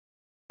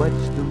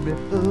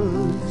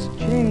rivers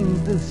change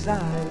their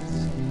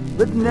sides,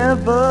 but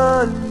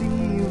never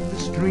leave the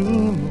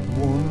stream of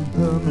warm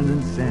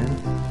permanent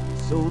sand.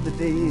 So the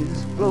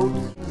days float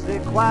as they're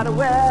quite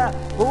aware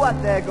of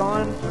what they're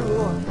going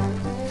through.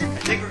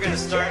 I think we're going to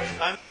start.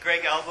 I'm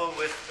Greg Alvo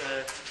with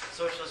the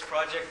Socialist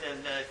Project and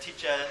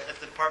teach at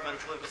the Department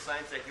of Political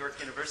Science at York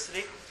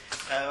University.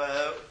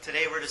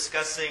 Today we're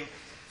discussing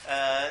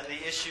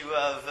the issue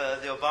of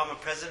the Obama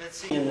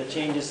presidency and the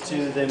changes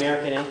to the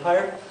American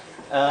empire.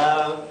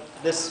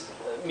 This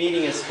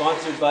meeting is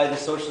sponsored by the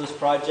Socialist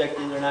Project,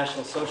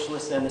 International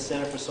Socialists, and the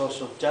Center for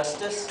Social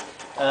Justice.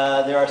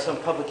 There are some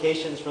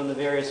publications from the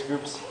various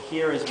groups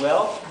here as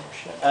well.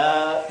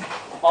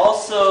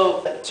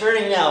 Also,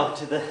 turning now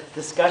to the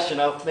discussion,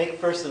 I'll make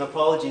first an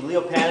apology.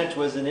 Leo Panich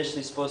was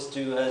initially supposed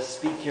to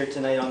speak here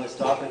tonight on this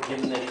topic,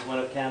 given that he's one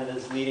of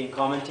Canada's leading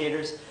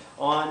commentators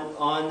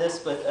on this,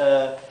 but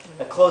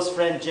a close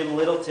friend, Jim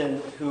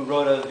Littleton, who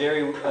wrote a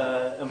very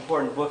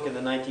important book in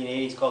the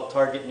 1980s called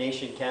Target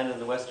Nation, Canada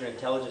and the Western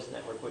Intelligence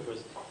Network, which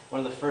was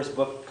one of the first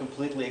books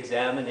completely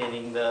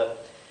examining the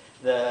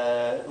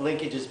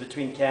linkages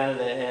between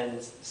Canada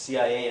and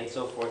CIA and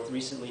so forth,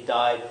 recently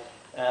died,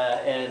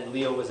 and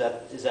Leo is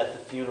at the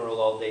funeral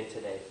all day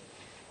today.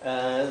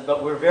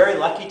 But we're very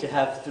lucky to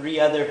have three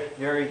other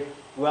very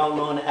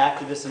well-known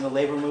activists in the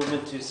labor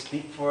movement to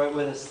speak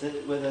with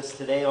us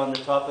today on the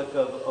topic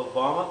of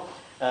Obama.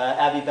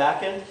 Abby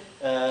Bakken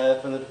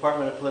from the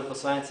Department of Political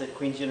Science at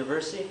Queen's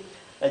University,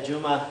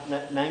 Ajuma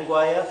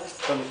Nangwaya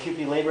from the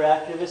CUPE labor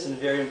activist and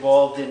very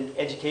involved in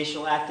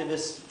educational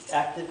activities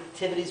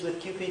with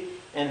CUPE,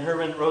 and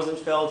Herman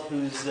Rosenfeld,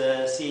 who's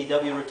a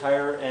CAW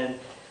retirer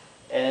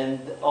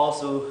and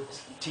also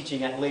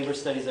teaching at labor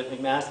studies at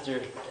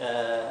McMaster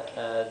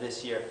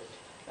this year.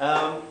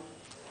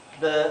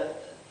 The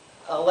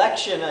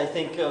election, I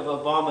think, of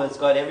Obama has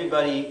got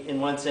everybody, in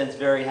one sense,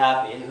 very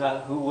happy.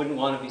 Who wouldn't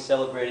want to be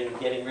celebrating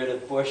getting rid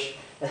of Bush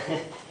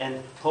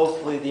and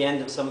hopefully the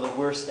end of some of the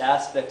worst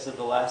aspects of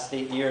the last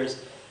 8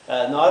 years,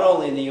 not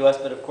only in the US,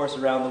 but of course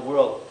around the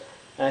world.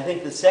 And I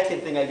think the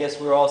second thing, I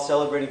guess, we're all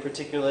celebrating,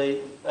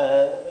 particularly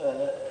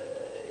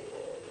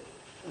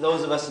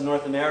those of us in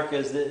North America,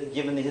 is that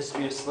given the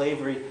history of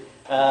slavery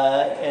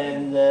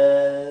and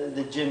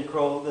the Jim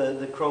Crow,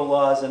 the Crow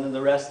laws and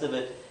the rest of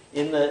it,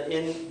 in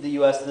the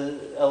U.S., the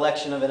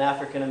election of an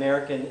African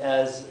American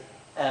as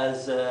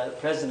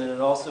president,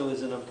 and also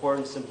is an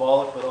important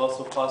symbolic, but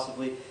also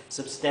possibly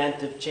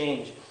substantive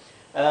change.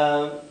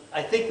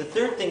 I think the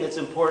third thing that's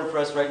important for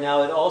us right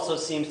now, it also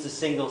seems to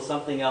signal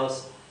something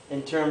else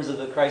in terms of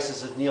the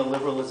crisis of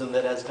neoliberalism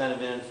that has kind of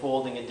been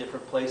unfolding in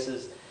different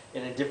places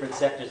and in different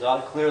sectors.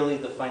 Clearly,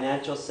 the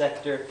financial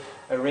sector,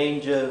 a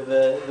range of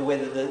the way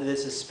that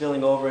this is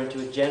spilling over into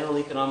a general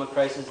economic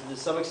crisis, to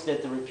some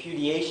extent the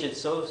repudiation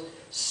so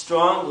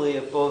strongly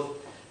of both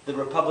the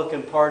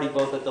Republican Party,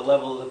 both at the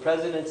level of the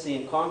presidency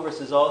and Congress,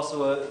 is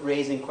also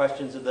raising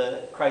questions of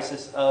the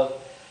crisis of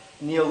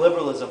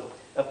neoliberalism.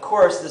 Of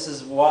course, this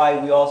is why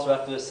we also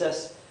have to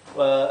assess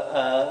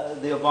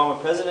the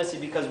Obama presidency,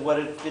 because what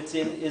it fits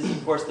in is,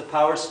 of course, the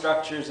power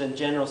structures and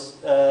general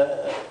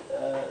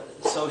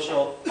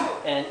social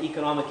and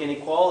economic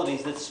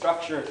inequalities that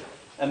structure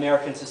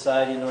American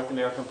society and North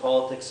American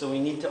politics. So we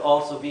need to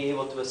also be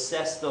able to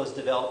assess those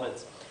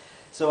developments.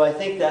 So I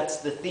think that's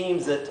the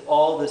themes that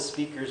all the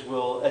speakers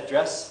will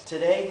address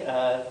today,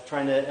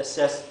 trying to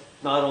assess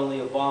not only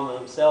Obama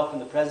himself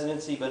and the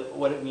presidency, but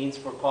what it means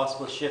for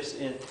possible shifts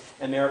in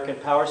American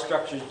power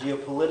structures,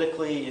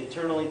 geopolitically,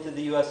 internally to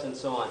the U.S., and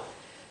so on.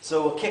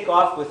 So we'll kick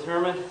off with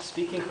Herman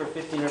speaking for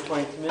 15 or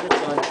 20 minutes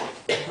on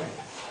the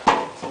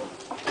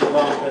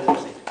Obama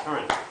presidency.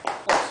 Herman.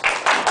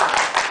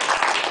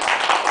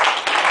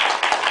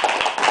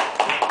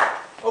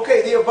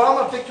 Okay, the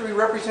Obama victory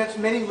represents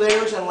many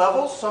layers and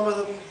levels, some of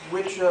them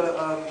which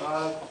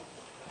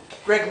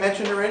Greg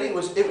mentioned already.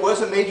 It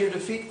was a major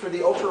defeat for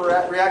the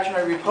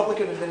ultra-reactionary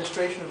Republican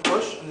administration of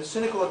Bush and the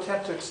cynical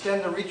attempt to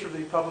extend the reach of the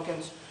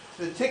Republicans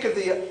to the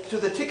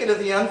ticket of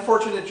the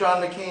unfortunate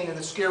John McCain and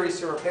the scary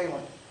Sarah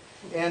Palin.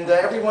 And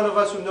every one of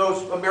us who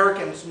knows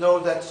Americans know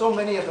that so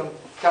many of them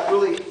got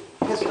really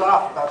pissed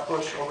off about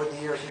Bush over the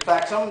years. In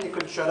fact, some of them you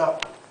couldn't shut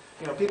up.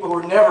 You know, people who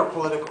were never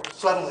political,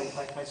 suddenly,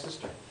 like my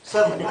sister,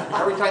 suddenly,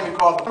 every time you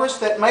call them.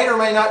 That might or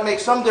may not make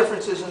some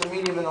differences in the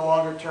medium and the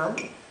longer term.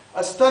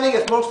 A stunning,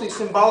 if mostly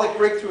symbolic,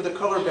 breakthrough of the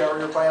color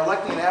barrier by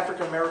electing an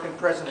African-American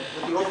president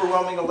with the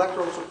overwhelming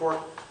electoral support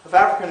of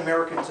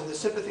African-Americans and the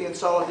sympathy and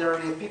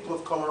solidarity of people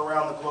of color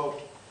around the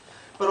globe.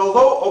 But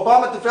although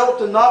Obama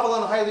developed a novel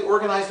and highly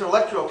organized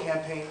electoral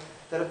campaign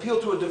that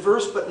appealed to a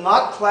diverse but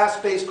not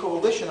class-based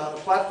coalition on a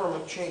platform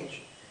of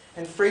change,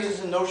 and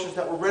phrases and notions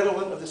that were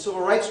redolent of the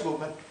civil rights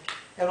movement,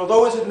 and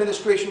although his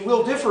administration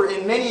will differ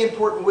in many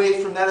important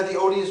ways from that of the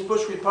odious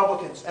Bush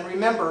Republicans, and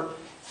remember,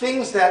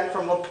 things that,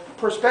 from a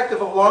perspective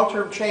of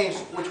long-term change,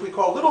 which we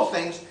call little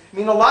things,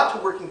 mean a lot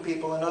to working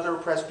people and other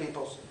oppressed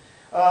peoples.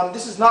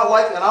 This is not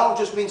likely, and I don't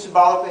just mean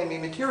symbolically, I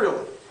mean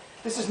materially.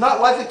 This is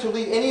not likely to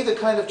lead any of the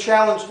kind of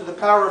challenge to the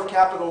power of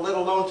capital, let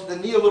alone to the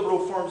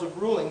neoliberal forms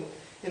of ruling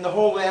in the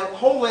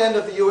homeland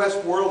of the U.S.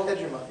 world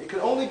hegemon. It can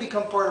only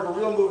become part of a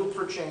real movement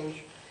for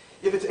change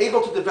if it's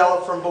able to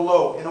develop from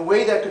below in a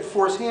way that could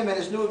force him and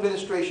his new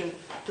administration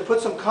to put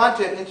some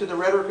content into the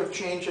rhetoric of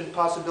change and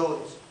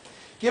possibilities.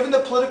 Given the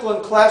political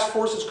and class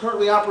forces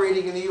currently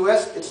operating in the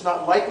U.S., it's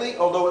not likely,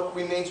 although it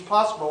remains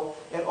possible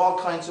in all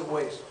kinds of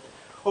ways.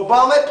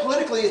 Obama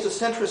politically is a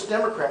centrist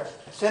Democrat,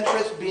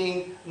 centrist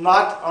being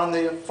not on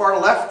the far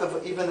left,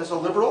 even as a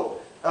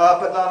liberal,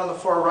 but not on the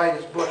far right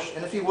as Bush.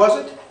 And if he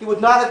wasn't, he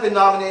would not have been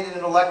nominated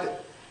and elected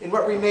in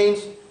what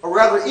remains a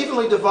rather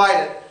evenly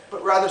divided,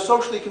 but rather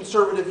socially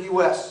conservative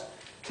U.S.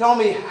 Tell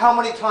me how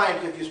many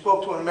times if you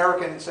spoke to an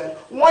American and said,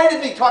 why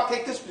didn't he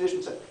take this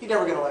position? Said, he'd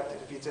never get elected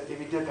if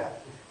he did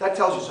that. That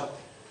tells you something.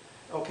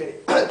 Okay,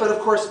 but of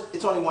course,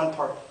 it's only one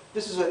part.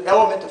 This is an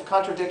element of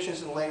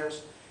contradictions and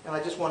layers, and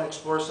I just want to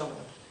explore some of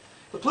them.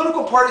 The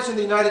political parties in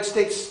the United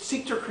States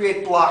seek to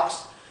create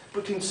blocks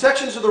between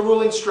sections of the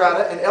ruling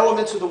strata and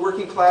elements of the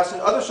working class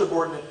and other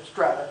subordinate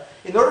strata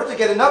in order to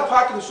get enough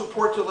popular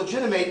support to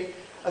legitimate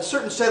a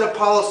certain set of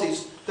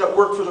policies that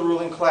work for the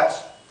ruling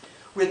class.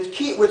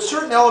 With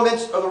certain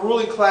elements of the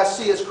ruling class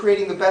see as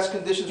creating the best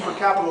conditions for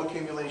capital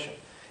accumulation.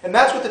 And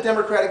that's what the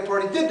Democratic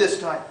Party did this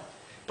time.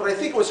 But I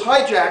think it was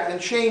hijacked and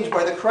changed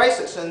by the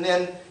crisis, and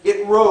then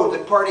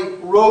the party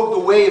rode the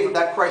wave of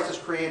that crisis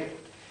created.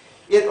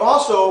 It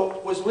also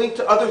was linked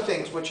to other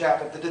things which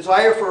happened. The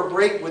desire for a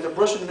break with the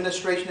Bush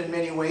administration in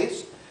many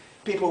ways.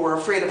 People were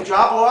afraid of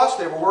job loss.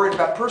 They were worried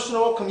about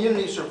personal,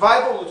 community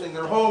survival, losing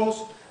their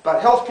homes,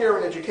 about health care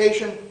and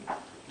education.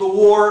 The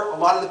war, a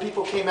lot of the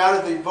people came out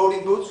of the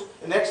voting booths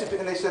and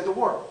they said the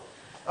war.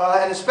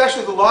 And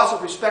especially the loss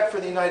of respect for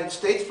the United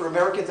States. For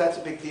Americans, that's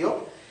a big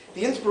deal.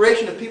 The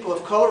inspiration of people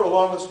of color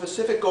along with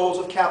specific goals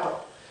of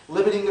capital.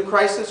 Limiting the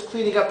crisis,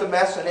 cleaning up the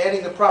mess, and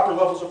adding the proper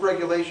levels of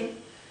regulation.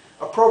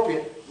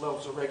 Appropriate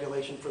levels of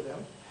regulation for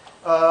them.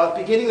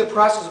 Beginning the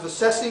process of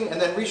assessing and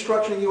then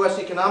restructuring U.S.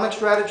 economic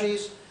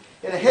strategies.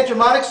 In a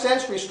hegemonic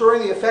sense,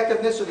 restoring the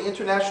effectiveness of the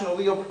international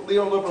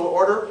neoliberal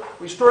order,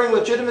 restoring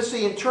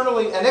legitimacy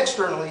internally and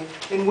externally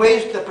in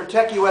ways that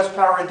protect U.S.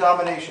 power and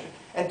domination.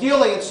 And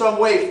dealing in some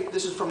way,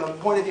 this is from the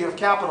point of view of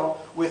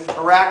capital, with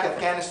Iraq,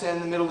 Afghanistan,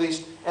 the Middle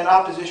East, and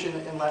opposition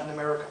in Latin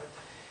America.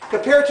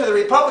 Compared to the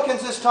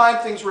Republicans this time,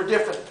 things were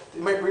different.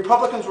 The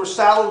Republicans were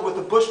saddled with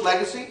the Bush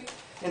legacy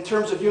in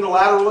terms of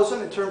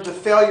unilateralism, in terms of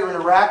failure in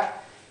Iraq,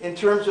 in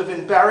terms of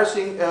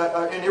embarrassing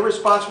and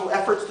irresponsible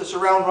efforts to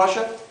surround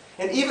Russia.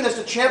 And even as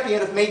the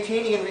champion of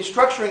maintaining and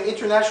restructuring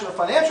international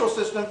financial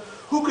system,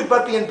 who could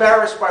but be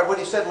embarrassed by what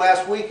he said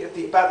last week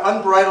about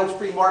unbridled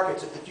free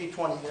markets at the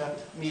G20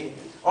 meeting?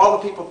 All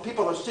the people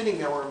who are sitting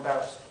there were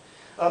embarrassed.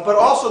 But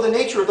also the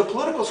nature of the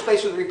political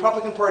space of the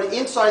Republican Party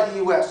inside the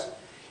U.S.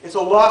 is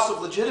a loss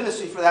of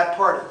legitimacy for that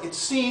party. It's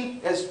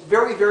seen as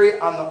very, very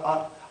on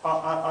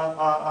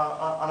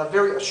a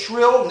very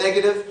shrill,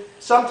 negative,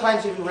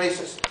 sometimes even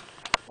racist.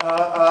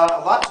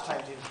 Lots of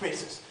times even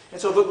racist. And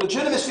so the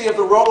legitimacy of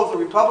the role of the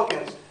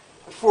Republicans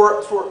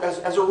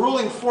as a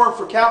ruling form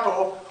for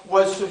capital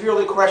was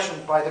severely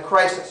questioned by the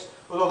crisis.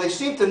 Although they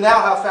seem to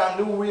now have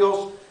found new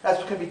wheels,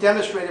 as can be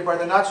demonstrated by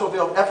the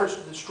not-so-veiled efforts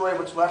to destroy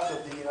what's left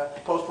of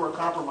the post-war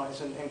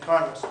compromise in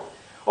Congress.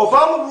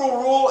 Obama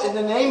will rule in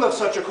the name of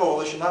such a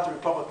coalition, not the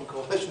Republican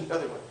coalition, the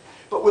other way,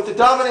 but with the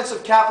dominance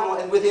of capital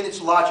and within its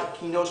logic.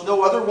 He knows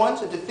no other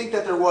ones, and to think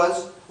that there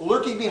was,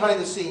 lurking behind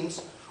the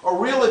scenes, a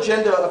real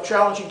agenda of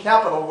challenging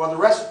capital while the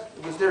rest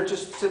was there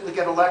just to simply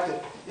get elected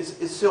is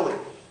silly.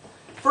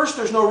 First,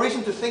 there's no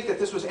reason to think that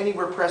this was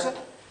anywhere present.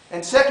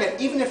 And second,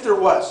 even if there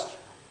was,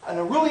 and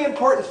a really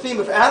important theme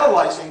of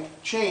analyzing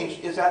change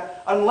is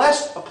that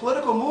unless a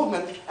political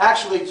movement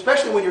actually,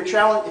 especially when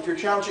if you're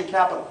challenging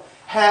capital,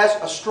 has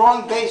a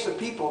strong base of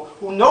people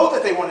who know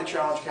that they want to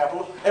challenge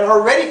capital and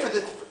are ready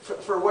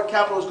for what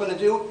capital is going to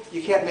do,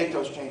 you can't make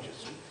those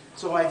changes.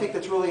 So I think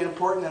that's really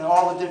important, and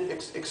all the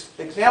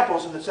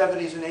examples in the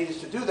 70s and 80s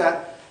to do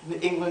that, in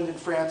England and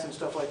France and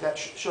stuff like that,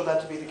 show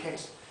that to be the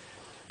case.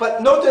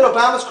 But note that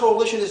Obama's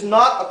coalition is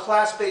not a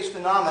class-based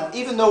phenomenon,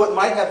 even though it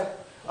might have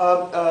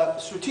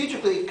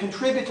strategically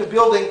contributed to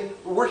building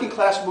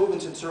working-class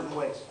movements in certain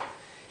ways.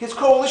 His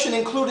coalition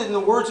included, in the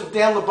words of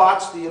Dan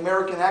Labatz, the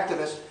American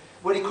activist,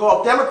 what he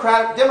called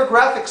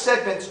demographic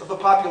segments of the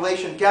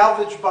population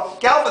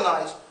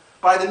galvanized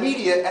by the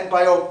media and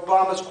by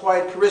Obama's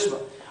quiet charisma.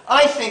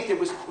 I think it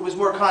was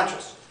more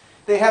conscious.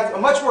 They have a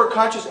much more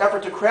conscious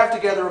effort to craft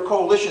together a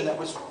coalition that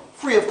was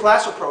free of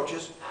class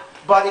approaches,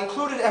 but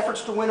included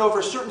efforts to win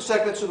over certain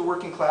segments of the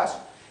working class.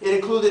 It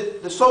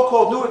included the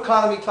so-called new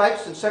economy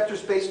types and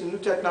sectors based in new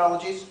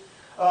technologies,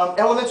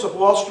 elements of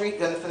Wall Street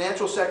and the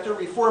financial sector,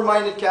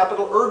 reform-minded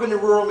capital, urban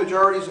and rural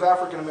majorities of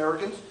African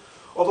Americans,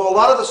 although a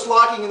lot of the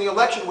slogging in the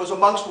election was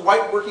amongst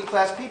white working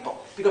class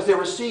people because they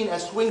were seen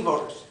as swing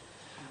voters.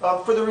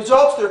 For the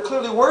results, there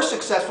clearly were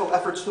successful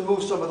efforts to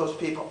move some of those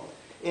people.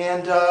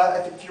 And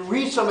if you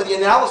read some of the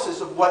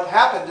analysis of what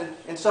happened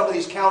in some of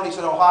these counties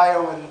in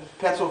Ohio and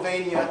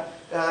Pennsylvania,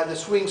 the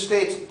swing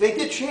states, they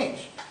did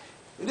change.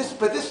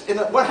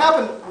 What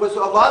happened was a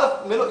lot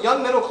of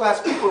young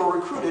middle-class people were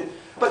recruited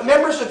but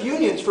members of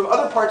unions from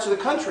other parts of the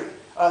country.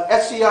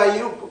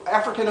 SEIU,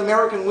 African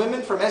American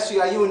women from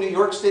SEIU in New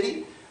York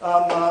City,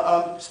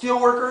 steel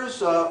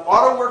workers,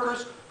 auto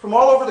workers from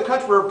all over the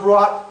country were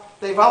brought.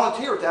 They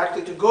volunteered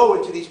actually to go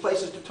into these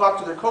places to talk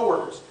to their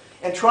coworkers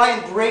and try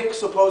and break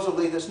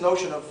supposedly this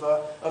notion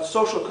of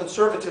social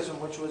conservatism,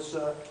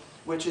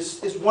 which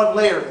is one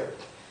layer there.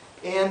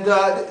 And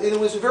it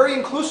was very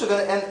inclusive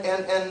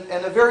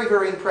and a very,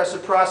 very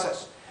impressive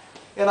process.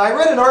 And I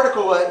read an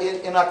article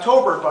in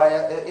October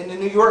in the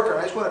New Yorker, and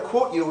I just want to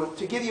quote you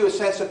to give you a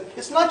sense of,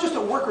 it's not just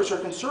that workers are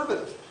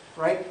conservative,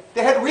 right?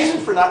 They had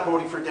reason for not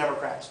voting for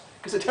Democrats,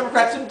 because the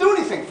Democrats didn't do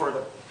anything for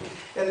them.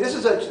 And this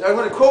is I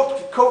want to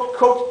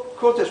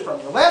quote this from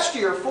you. Last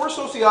year, 4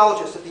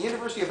 sociologists at the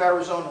University of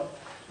Arizona,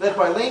 led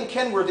by Lane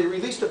Kenworthy,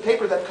 released a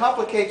paper that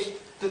complicates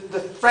the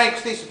frank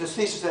thesis, the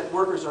thesis that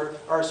workers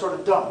are sort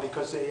of dumb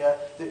because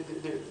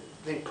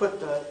they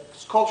put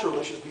cultural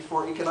issues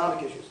before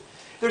economic issues.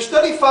 Their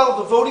study followed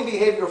the voting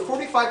behavior of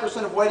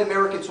 45% of white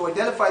Americans who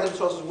identify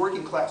themselves as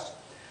working class.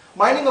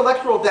 Mining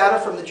electoral data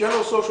from the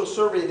General Social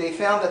Survey, they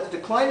found that the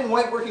decline in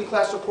white working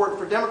class support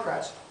for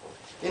Democrats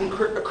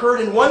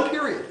occurred in one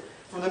period,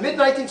 from the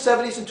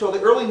mid-1970s until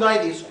the early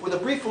 90s, with a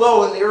brief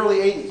low in the early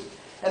 80s,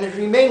 and has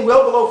remained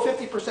well below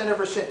 50%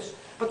 ever since.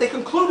 But they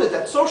concluded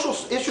that social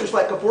issues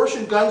like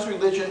abortion, guns,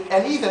 religion,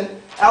 and even,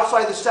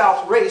 outside the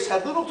South, race,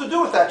 had little to do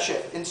with that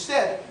shift.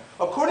 Instead,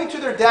 according to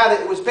their data,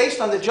 it was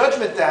based on the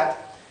judgment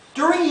that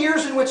during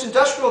years in which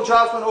industrial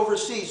jobs went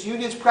overseas,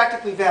 unions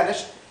practically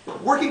vanished,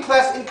 working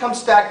class income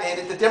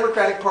stagnated, the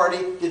Democratic Party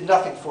did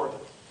nothing for them.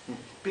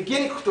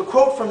 The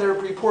quote from their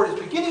report is,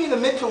 beginning in the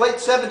mid to late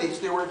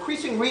 70s, there were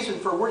increasing reason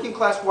for working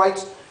class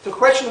whites to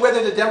question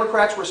whether the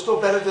Democrats were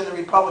still better than the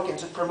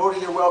Republicans in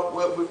promoting their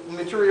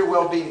material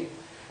well-being.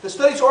 The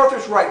study's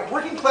authors write,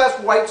 working class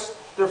whites,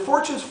 their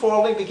fortunes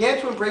falling,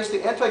 began to embrace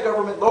the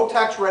anti-government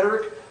low-tax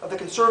rhetoric of the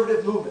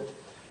conservative movement.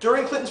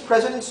 During Clinton's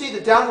presidency,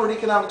 the downward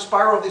economic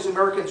spiral of these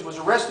Americans was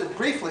arrested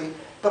briefly,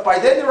 but by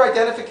then their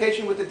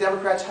identification with the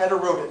Democrats had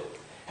eroded.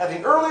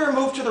 Having earlier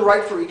moved to the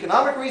right for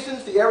economic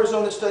reasons, the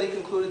Arizona study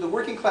concluded the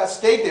working class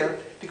stayed there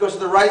because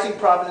of the rising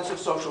prominence of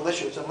social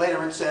issues. And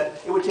later it said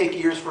it would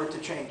take years for it to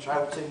change. I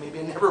would say maybe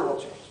it never will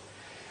change.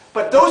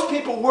 But those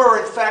people were,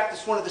 in fact,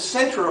 one of the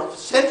central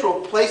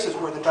places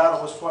where the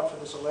battle was fought for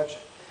this election.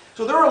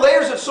 So there are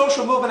layers of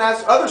social movement,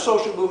 other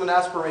social movement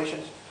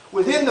aspirations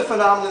within the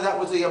phenomenon that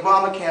was the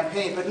Obama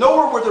campaign, but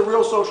nowhere were the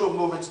real social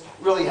movements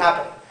really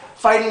happening.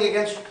 Fighting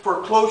against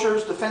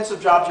foreclosures,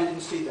 defensive jobs, you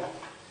didn't see that.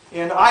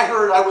 And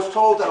I was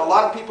told that a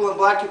lot of people in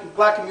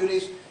black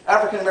communities,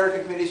 African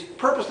American communities,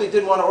 purposely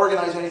didn't want to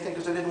organize anything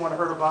because they didn't want to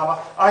hurt Obama.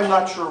 I'm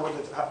not sure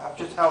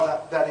just how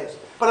that is.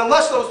 But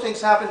unless those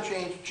things happen,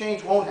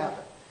 change won't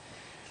happen.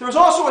 There was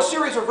also a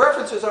series of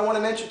references I want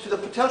to mention to the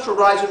potential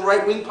rise in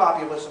right-wing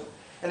populism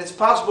and its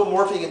possible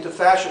morphing into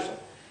fascism.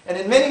 And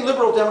in many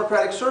liberal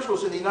democratic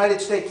circles in the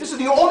United States, this is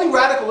the only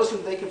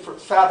radicalism they can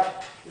fathom.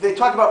 If they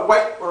talk about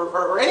white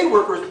or any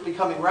workers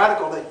becoming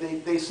radical,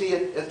 they see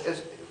it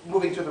as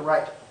moving to the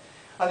right.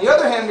 On the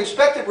other hand,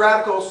 respected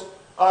radicals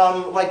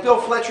like Bill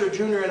Fletcher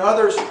Jr. and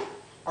others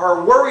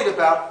are worried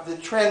about the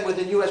trend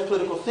within U.S.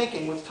 political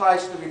thinking with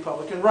ties to the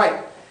Republican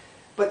right.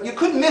 But you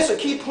couldn't miss a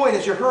key point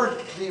as you heard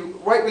the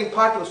right-wing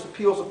populist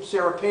appeals of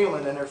Sarah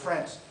Palin and her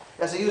friends,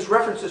 as they use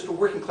references to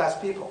working class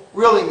people,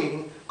 really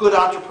meaning good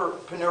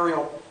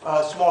entrepreneurial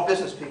small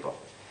business people,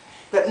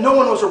 that no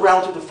one was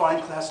around to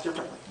define class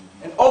differently.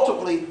 And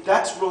ultimately,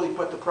 that's really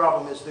what the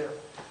problem is there.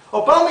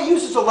 Obama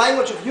uses a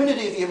language of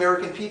unity of the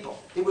American people.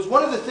 It was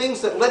one of the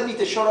things that led me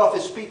to shut off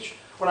his speech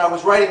when I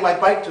was riding my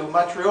bike to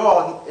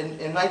Montreal in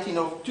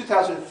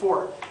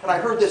 2004. And I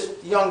heard this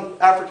young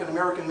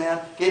African-American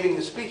man giving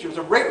this speech. It was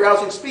a great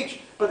rousing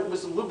speech, but it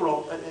was a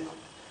liberal.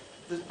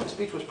 The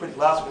speech was pretty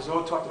lousy because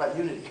it talked about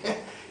unity.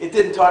 It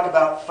didn't talk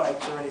about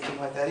fights or anything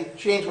like that. He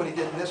changed what he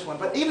did in this one.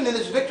 But even in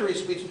his victory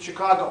speech in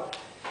Chicago,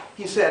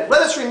 he said,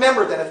 let us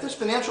remember that if this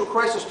financial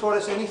crisis taught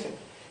us anything,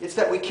 it's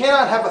that we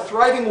cannot have a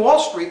thriving Wall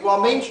Street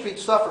while Main Street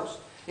suffers.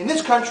 In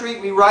this country,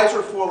 we rise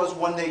or fall as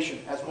one nation,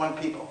 as one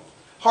people.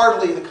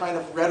 Hardly the kind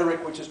of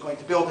rhetoric which is going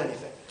to build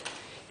anything.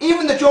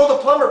 Even the Joe the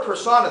Plumber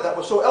persona that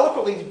was so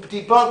eloquently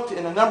debunked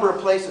in a number of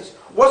places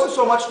wasn't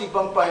so much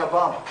debunked by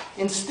Obama.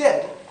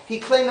 Instead, he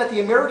claimed that the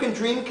American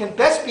dream can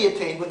best be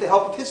attained with the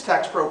help of his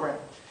tax program.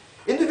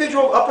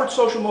 Individual upward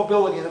social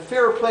mobility and a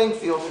fairer playing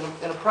field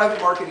in a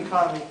private market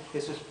economy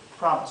is his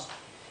promise.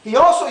 He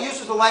also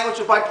uses the language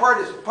of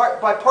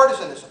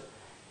bipartisanism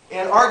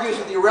and argues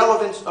the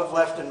irrelevance of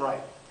left and right.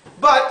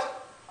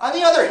 But, on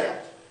the other hand,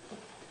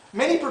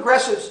 many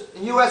progressives,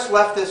 U.S.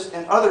 leftists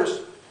and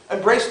others,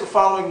 embrace the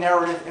following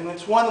narrative, and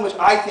it's one which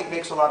I think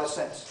makes a lot of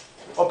sense.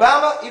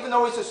 Obama, even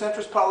though he's a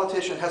centrist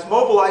politician, has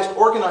mobilized,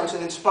 organized,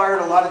 and inspired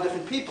a lot of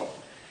different people.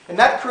 And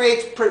that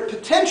creates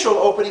potential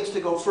openings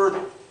to go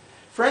further.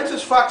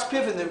 Francis Fox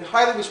Piven, the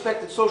highly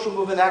respected social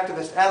movement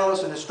activist,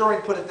 analyst, and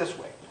historian, put it this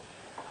way.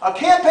 A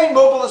campaign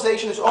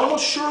mobilization is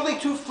almost surely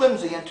too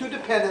flimsy and too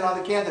dependent on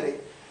the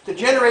candidate to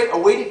generate a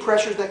weighty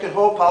pressure that can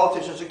hold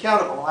politicians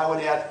accountable. And I would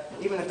add,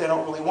 even if they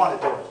don't really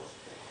want to do it.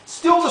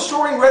 Still the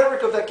soaring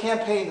rhetoric of that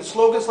campaign, the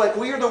slogans like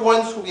 "We are the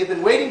ones who we have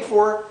been waiting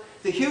for,"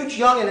 the huge,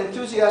 young, and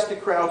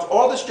enthusiastic crowds,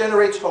 all this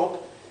generates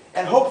hope,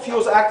 and hope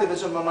fuels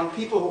activism among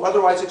people who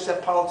otherwise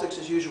accept politics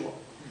as usual.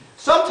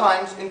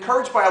 Sometimes,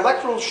 encouraged by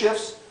electoral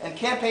shifts and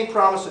campaign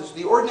promises,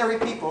 the ordinary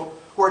people,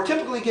 who are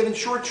typically given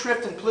short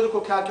shrift in political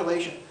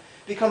calculation,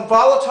 become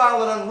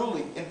volatile and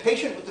unruly,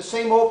 impatient with the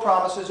same old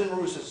promises and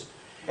ruses,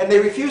 and they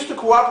refuse to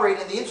cooperate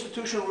in the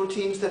institutional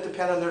routines that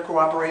depend on their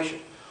cooperation.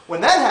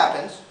 When that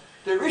happens,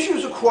 their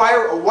issues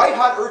acquire a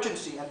white-hot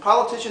urgency, and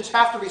politicians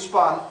have to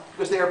respond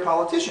because they are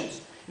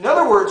politicians. In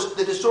other words,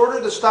 the disorder,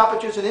 the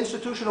stoppages, and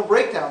institutional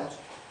breakdowns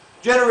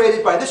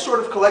generated by this sort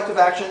of collective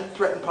action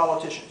threaten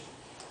politicians.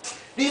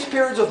 These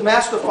periods of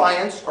mass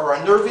defiance are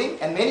unnerving,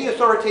 and many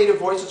authoritative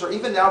voices are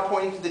even now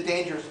pointing to the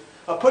dangers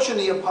of pushing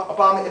the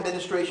Obama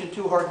administration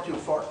too hard and too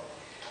far.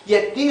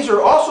 Yet these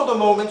are also the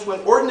moments when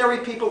ordinary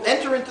people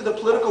enter into the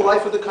political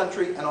life of the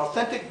country and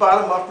authentic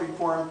bottom-up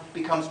reform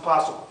becomes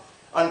possible."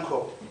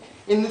 Unquote.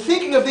 In the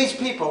thinking of these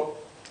people,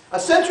 a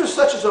centrist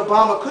such as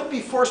Obama could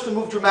be forced to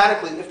move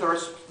dramatically if there are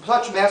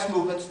such mass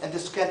movements and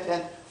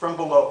discontent from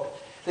below.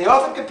 They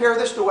often compare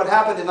this to what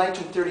happened in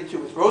 1932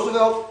 with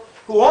Roosevelt,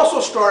 who also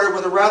started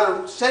with a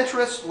rather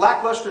centrist,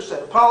 lackluster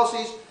set of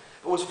policies,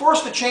 but was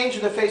forced to change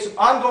in the face of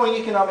ongoing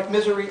economic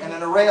misery and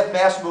an array of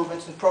mass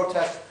movements and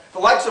protests, the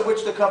likes of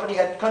which the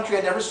country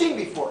had never seen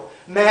before.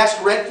 Mass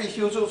rent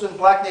refusals in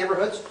black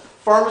neighborhoods,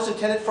 farmers and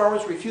tenant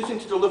farmers refusing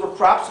to deliver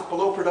crops at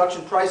below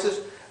production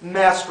prices,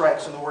 mass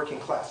strikes in the working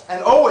class.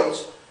 And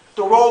always,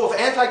 the role of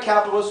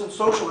anti-capitalists and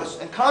socialists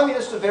and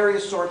communists of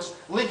various sorts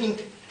linking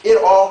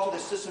it all to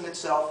the system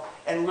itself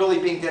and really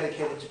being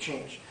dedicated to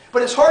change.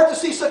 But it's hard to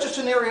see such a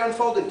scenario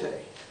unfolding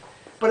today.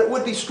 But it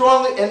would be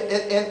strongly, and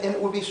it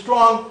would be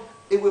strong,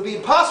 it would be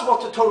impossible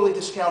to totally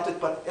discount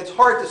it, but it's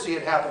hard to see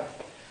it happen.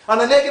 On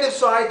the negative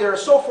side, there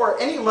is so far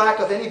any lack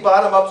of any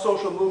bottom-up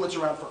social movements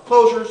around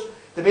foreclosures,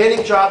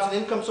 demanding jobs and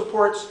income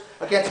supports,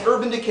 against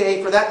urban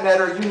decay, for that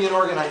matter, union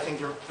organizing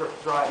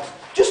drives.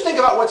 Just think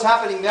about what's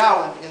happening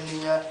now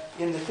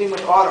in the thing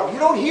with auto. You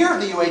don't hear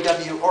the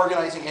UAW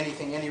organizing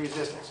anything, any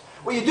resistance.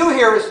 What you do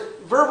hear is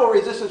verbal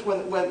resistance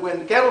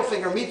when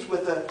Gettelfinger meets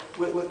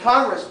with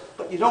Congress,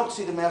 but you don't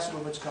see the mass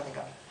movements coming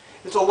up.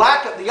 There's a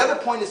lack of, the other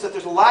point is that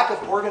there's a lack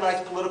of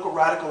organized political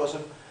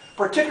radicalism,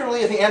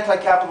 particularly of the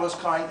anti-capitalist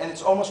kind, and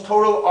it's almost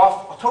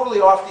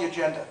totally off the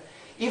agenda,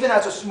 even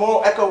as a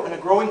small echo in a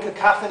growing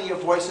cacophony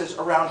of voices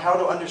around how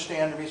to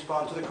understand and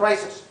respond to the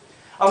crisis.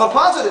 On the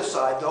positive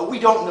side, though, we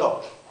don't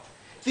know.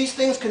 These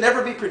things can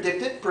never be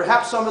predicted.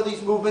 Perhaps some of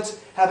these movements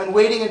have been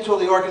waiting until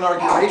the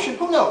inauguration.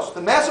 Who knows?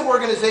 The massive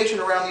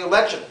organization around the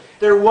election,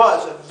 there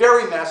was a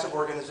very massive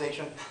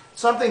organization,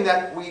 something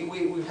that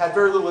we've had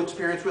very little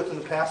experience with in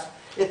the past.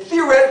 It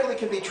theoretically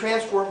can be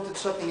transformed into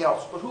something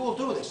else, but who will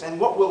do this, and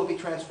what will it be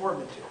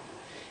transformed into?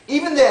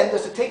 Even then,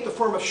 does it take the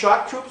form of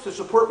shock troops to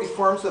support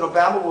reforms that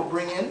Obama will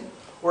bring in,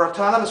 or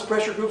autonomous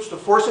pressure groups to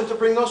force him to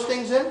bring those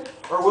things in,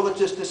 or will it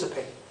just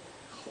dissipate?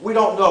 We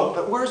don't know,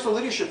 but where's the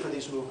leadership for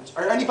these movements?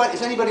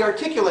 Is anybody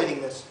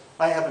articulating this?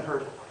 I haven't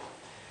heard it.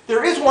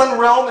 There is one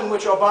realm in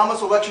which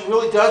Obama's election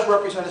really does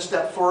represent a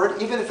step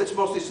forward, even if it's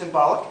mostly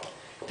symbolic.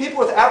 People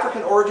with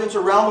African origins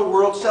around the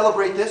world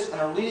celebrate this and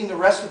are leading the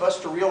rest of us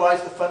to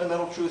realize the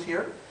fundamental truth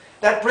here.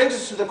 That brings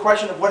us to the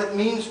question of what it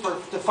means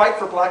to fight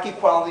for black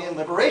equality and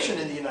liberation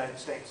in the United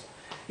States.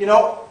 You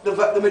know,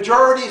 the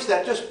majorities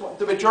that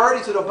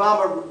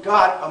Obama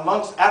got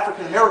amongst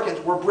African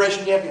Americans were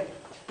Brezhnevian.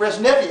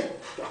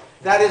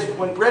 That is,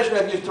 when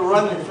Brezhnev used to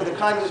run for the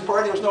Communist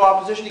Party, there was no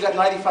opposition. He got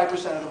 95%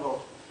 of the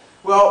vote.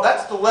 Well,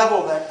 that's the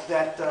level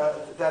that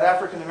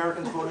African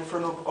Americans voted for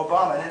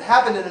Obama, and it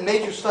happened in the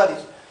major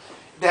studies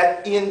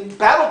that in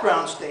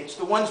battleground states,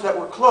 the ones that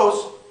were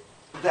close,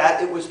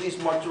 that it was these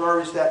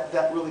majorities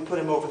that really put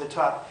him over the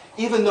top,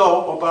 even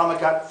though Obama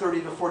got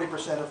 30 to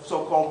 40% of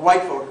so-called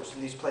white voters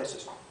in these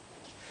places.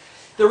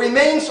 There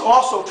remains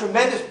also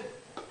tremendous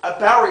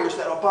barriers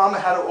that Obama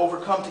had to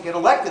overcome to get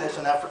elected as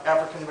an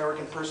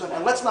African-American person,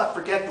 and let's not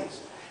forget these.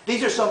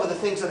 These are some of the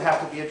things that have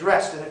to be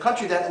addressed. In a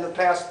country that in the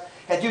past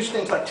had used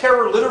things like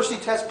terror, literacy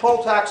tests,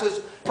 poll taxes,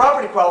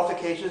 property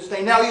qualifications,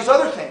 they now use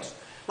other things,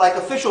 like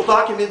official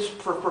documents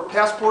for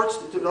passports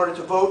in order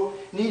to vote,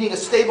 needing a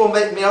stable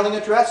mailing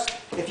address.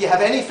 If you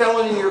have any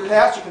felony in your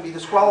past, you can be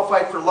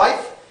disqualified for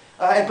life.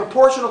 And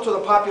proportional to the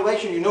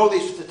population, you know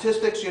these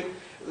statistics.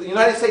 The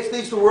United States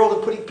leads the world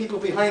in putting people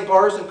behind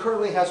bars and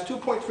currently has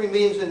 2.3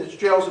 million in its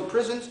jails and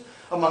prisons.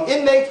 Among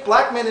inmates,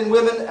 black men and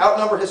women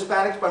outnumber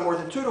Hispanics by more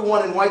than 2 to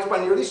 1 and whites by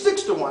nearly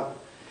 6 to 1.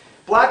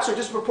 Blacks are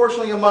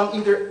disproportionately among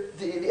either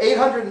the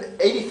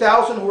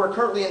 880,000 who are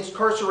currently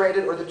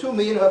incarcerated or the 2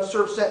 million who have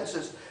served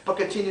sentences but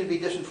continue to be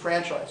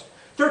disenfranchised.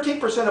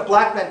 13% of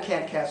black men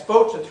can't cast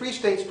votes. In 3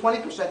 states,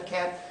 20%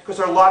 can't because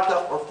they're locked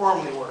up or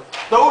formerly were.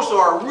 Those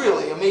are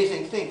really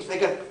amazing things.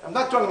 I'm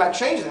not talking about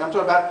changing them. I'm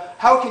talking about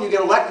how can you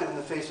get elected in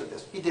the face of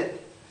this. He did.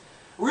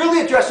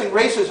 Really addressing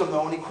racism,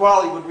 though, and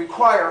equality would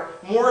require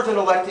more than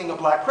electing a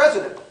black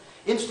president.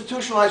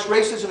 Institutionalized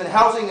racism in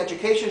housing,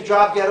 education,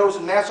 job ghettos,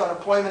 and mass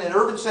unemployment in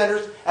urban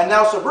centers, and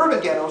now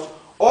suburban ghettos,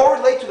 All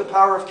relate to the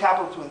power of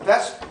capital to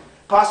invest,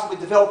 possibly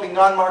developing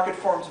non-market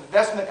forms of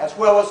investment, as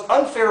well as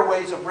unfair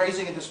ways of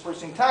raising and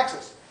dispersing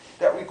taxes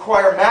that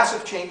require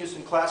massive changes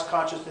in class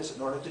consciousness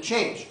in order to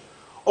change.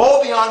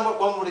 All beyond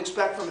what one would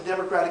expect from a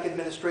democratic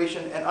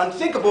administration and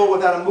unthinkable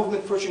without a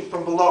movement pushing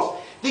from below.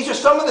 These are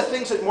some of the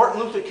things that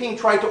Martin Luther King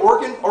tried to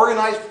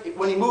organize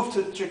when he moved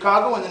to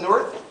Chicago in the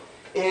North.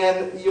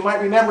 And you might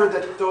remember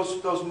that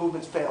those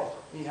movements failed.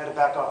 He had to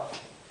back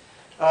off.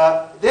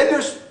 Then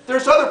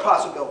there's other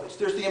possibilities.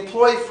 There's the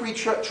Employee Free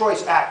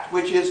Choice Act,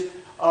 which is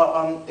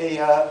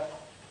a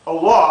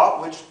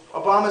law which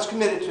Obama's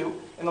committed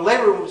to, and the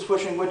labor movement was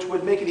pushing, which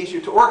would make it easier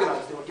to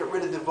organize. They would get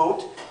rid of the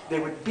vote, they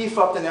would beef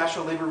up the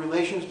National Labor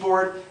Relations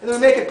Board, and they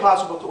would make it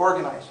possible to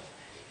organize.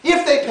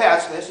 If they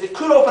pass this, it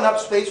could open up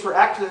space for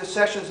active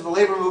sections of the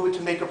labor movement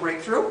to make a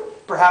breakthrough,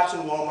 perhaps in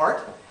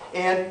Walmart.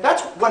 And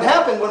that's what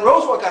happened when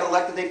Roosevelt got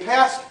elected. They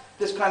passed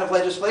this kind of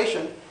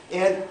legislation,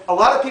 and a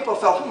lot of people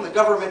felt, the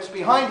government's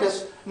behind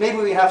us, maybe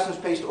we have some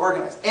space to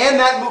organize. And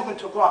that movement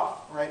took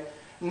off, right?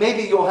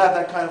 Maybe you'll have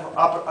that kind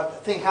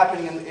of thing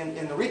happening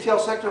in the retail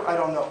sector, I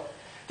don't know.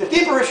 The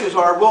deeper issues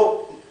are,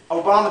 will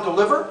Obama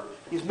deliver?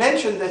 He's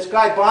mentioned this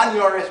guy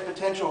Bonnier as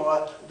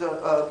potential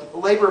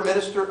labor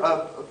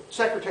minister,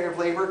 secretary of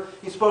labor.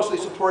 He's supposedly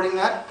supporting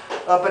that.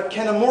 But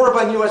can a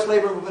moribund U.S.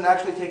 labor movement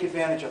actually take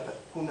advantage of it?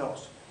 Who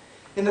knows?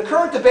 In the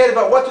current debate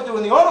about what to do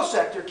in the auto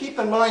sector, keep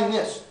in mind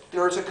this.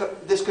 There is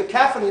this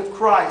cacophony of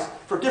cries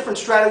for different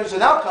strategies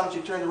and outcomes.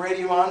 You turn the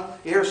radio on,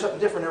 you hear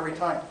something different every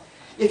time.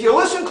 If you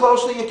listen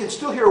closely, you can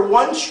still hear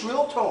one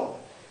shrill tone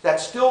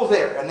that's still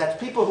there, and that's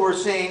people who are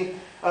saying,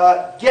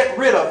 get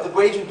rid of the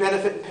wage and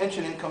benefit and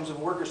pension incomes of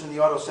workers in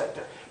the auto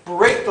sector.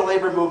 Break the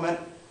labor movement.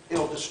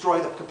 It'll destroy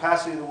the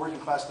capacity of the working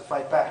class to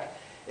fight back.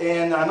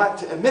 And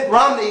Mitt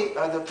Romney,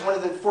 one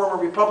of the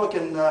former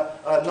Republican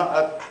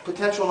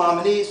potential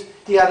nominees,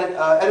 he had an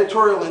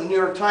editorial in the New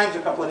York Times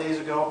a couple of days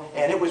ago,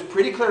 and it was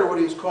pretty clear what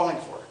he was calling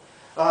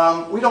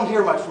for. We don't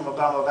hear much from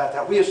Obama about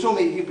that. We assume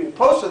he'd be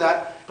opposed to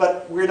that,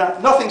 but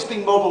nothing's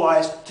being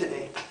mobilized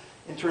today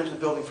in terms of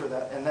building for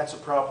that, and that's a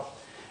problem.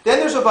 Then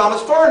there's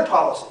Obama's foreign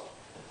policy.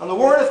 On the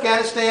war in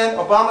Afghanistan,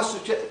 Obama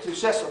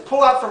suggests a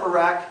pullout from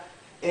Iraq,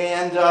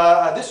 and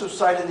this was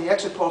cited in the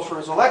exit polls for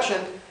his election,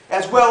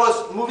 as well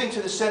as moving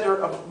to the center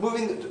of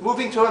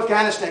moving to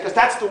Afghanistan, because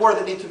that's the war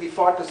that needs to be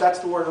fought, because that's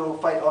the war that will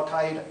fight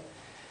Al-Qaeda.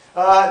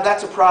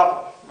 That's a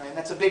problem, right?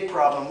 That's a big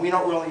problem. We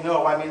don't really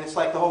know. I mean, it's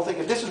like the whole thing.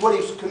 If this is what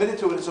he's committed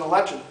to in his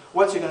election,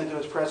 what's he going to do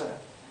as president?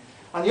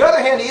 On the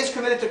other hand, he is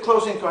committed to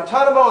closing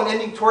Guantanamo and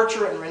ending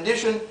torture and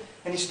rendition,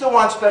 and he still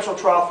wants special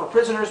trial for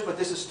prisoners, but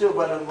this is still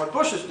better than what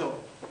Bush is doing.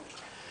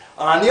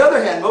 On the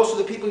other hand, most of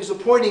the people he's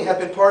appointing have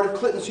been part of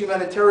Clinton's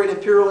humanitarian,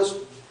 imperialist,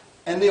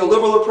 and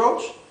neoliberal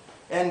approach,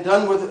 and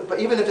but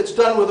even if it's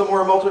done with a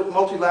more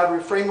multilateral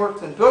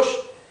framework than Bush,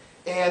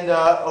 and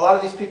a lot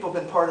of these people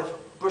have been part of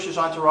Bush's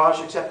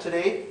entourage, except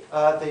today,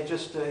 he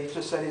just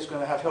said he's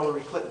going to have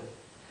Hillary Clinton.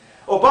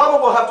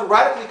 Obama will have to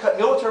radically cut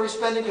military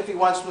spending if he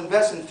wants to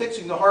invest in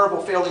fixing the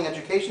horrible failing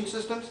education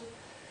systems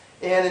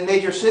and in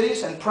major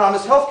cities, and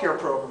promise health care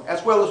program,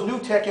 as well as new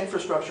tech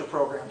infrastructure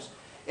programs.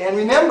 And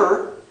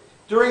remember,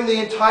 during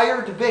the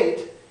entire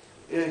debate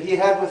he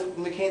had with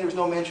McCain, there was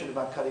no mention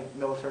about cutting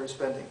military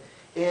spending.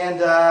 And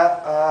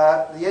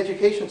the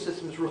education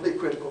system is really a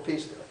critical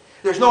piece there.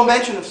 There's no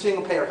mention of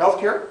single-payer health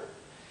care.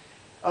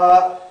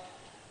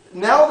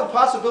 Now the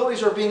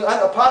possibilities are being,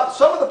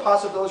 some of the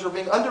possibilities are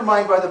being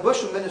undermined by the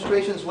Bush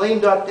administration's lame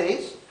duck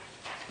days.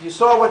 You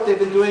saw what they've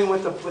been doing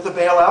with the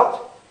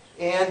bailout.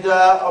 And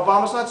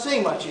Obama's not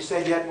saying much. He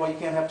said yet, well, you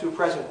can't have two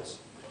presidents.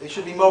 They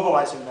should be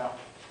mobilizing now.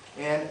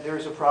 And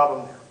there's a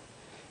problem there.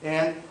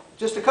 And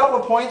just a couple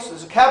of points.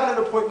 As the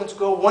cabinet appointments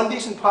go, one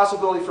decent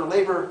possibility for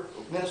labor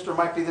minister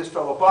might be this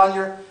fellow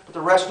Bonnier, but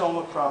the rest don't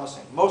look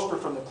promising. Most are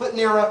from the Clinton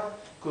era,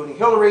 including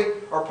Hillary,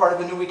 are part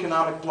of a new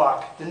economic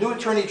bloc. The new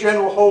Attorney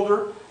General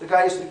Holder, the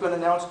guy who's going to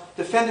announce,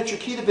 defended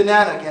Chiquita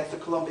Banana against the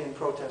Colombian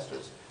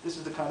protesters. This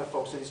is the kind of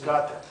folks that he's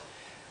got there.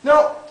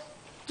 Now,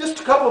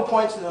 just a couple of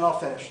points and then I'll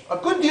finish. A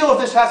good deal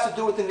of this has to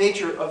do with the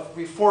nature of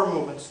reform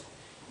movements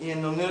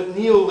in the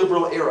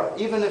neoliberal era,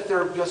 even if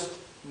they're just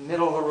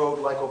middle of the road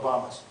like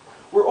Obama's.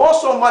 We're all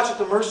so much at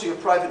the mercy of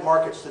private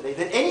markets today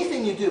that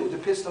anything you do to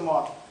piss them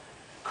off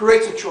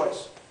creates a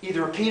choice.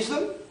 Either appease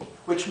them,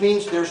 which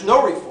means there's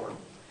no reform,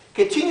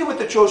 continue with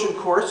the chosen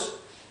course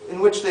in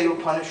which they will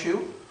punish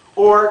you,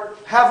 or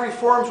have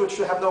reforms which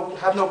have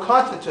no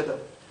content to them.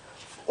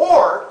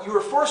 Or you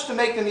are forced to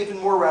make them even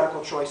more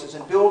radical choices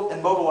and build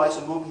and mobilize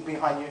a movement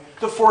behind you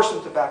to force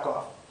them to back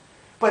off.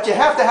 But you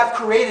have to have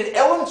created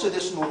elements of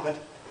this movement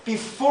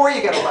before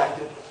you get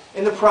elected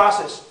in the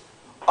process.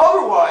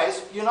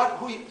 Otherwise, you have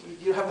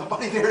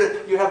nobody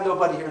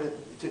there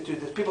to do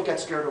this. People get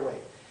scared away.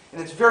 And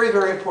it's very,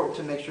 very important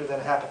to make sure that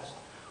it happens.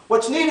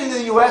 What's needed in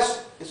the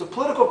U.S. is a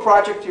political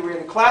project to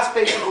create a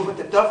class-based movement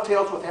that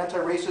dovetails with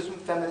anti-racism,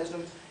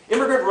 feminism,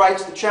 immigrant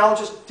rights, the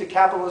challenges to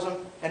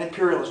capitalism and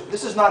imperialism.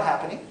 This is not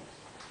happening.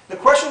 The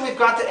question we've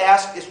got to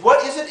ask is,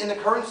 what is it in the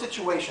current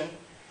situation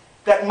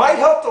that might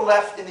help the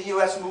left in the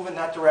U.S. move in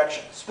that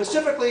direction,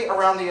 specifically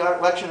around the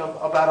election of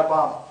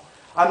Obama.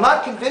 I'm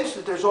not convinced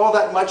that there's all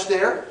that much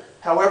there.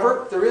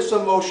 However, there is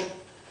some motion.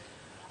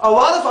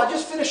 I'll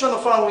just finish on the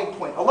following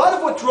point. A lot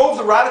of what drove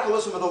the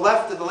radicalism of the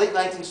left in the late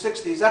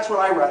 1960s, that's when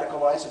I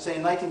radicalized. I'd say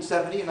in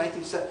 1970,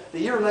 the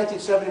year of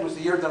 1970 was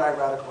the year that I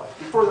radicalized.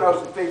 Before that I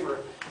was in favor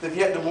of the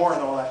Vietnam War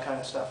and all that kind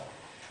of stuff.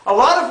 A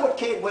lot of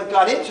what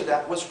got into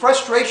that was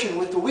frustration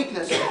with the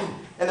weakness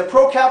and the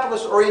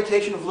pro-capitalist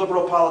orientation of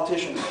liberal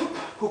politicians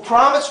who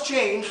promised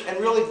change and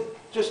really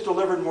just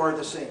delivered more of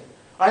the same.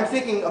 I'm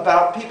thinking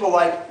about people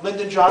like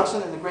Lyndon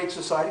Johnson and the Great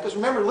Society, because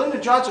remember,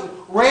 Lyndon Johnson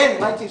ran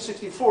in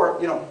 1964,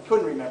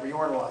 couldn't remember, you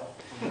weren't alive,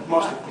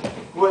 most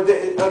of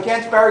you,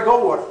 against Barry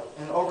Goldwater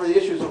and over the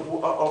issues of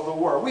the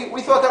war.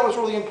 We thought that was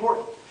really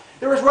important.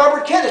 There was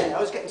Robert Kennedy. I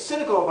was getting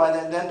cynical by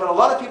then, but a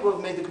lot of people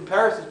have made the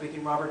comparisons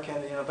between Robert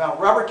Kennedy and Obama.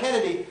 Robert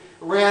Kennedy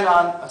ran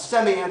on a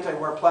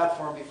semi-anti-war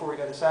platform before he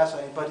got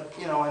assassinated, but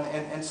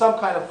and some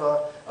kind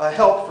of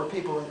help for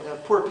people,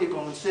 poor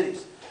people in the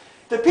cities.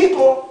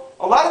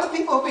 A lot of the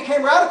people who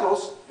became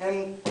radicals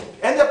and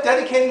ended up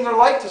dedicating their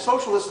life to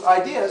socialist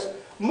ideas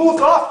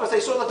moved off because they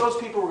saw that those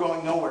people were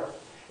going nowhere.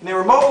 And they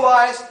were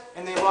mobilized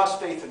and they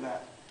lost faith in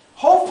that.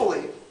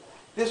 Hopefully,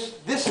 this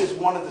is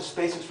one of the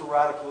spaces for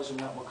radicalism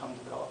that will come to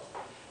develop.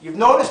 You've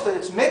noticed that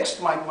it's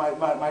mixed, my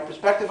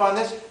perspective on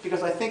this,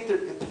 because I think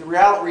the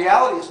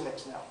reality is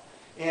mixed now.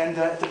 And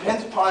it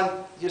depends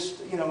upon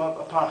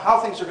upon how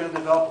things are going to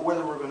develop,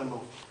 whether we're going to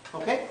move.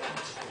 Okay?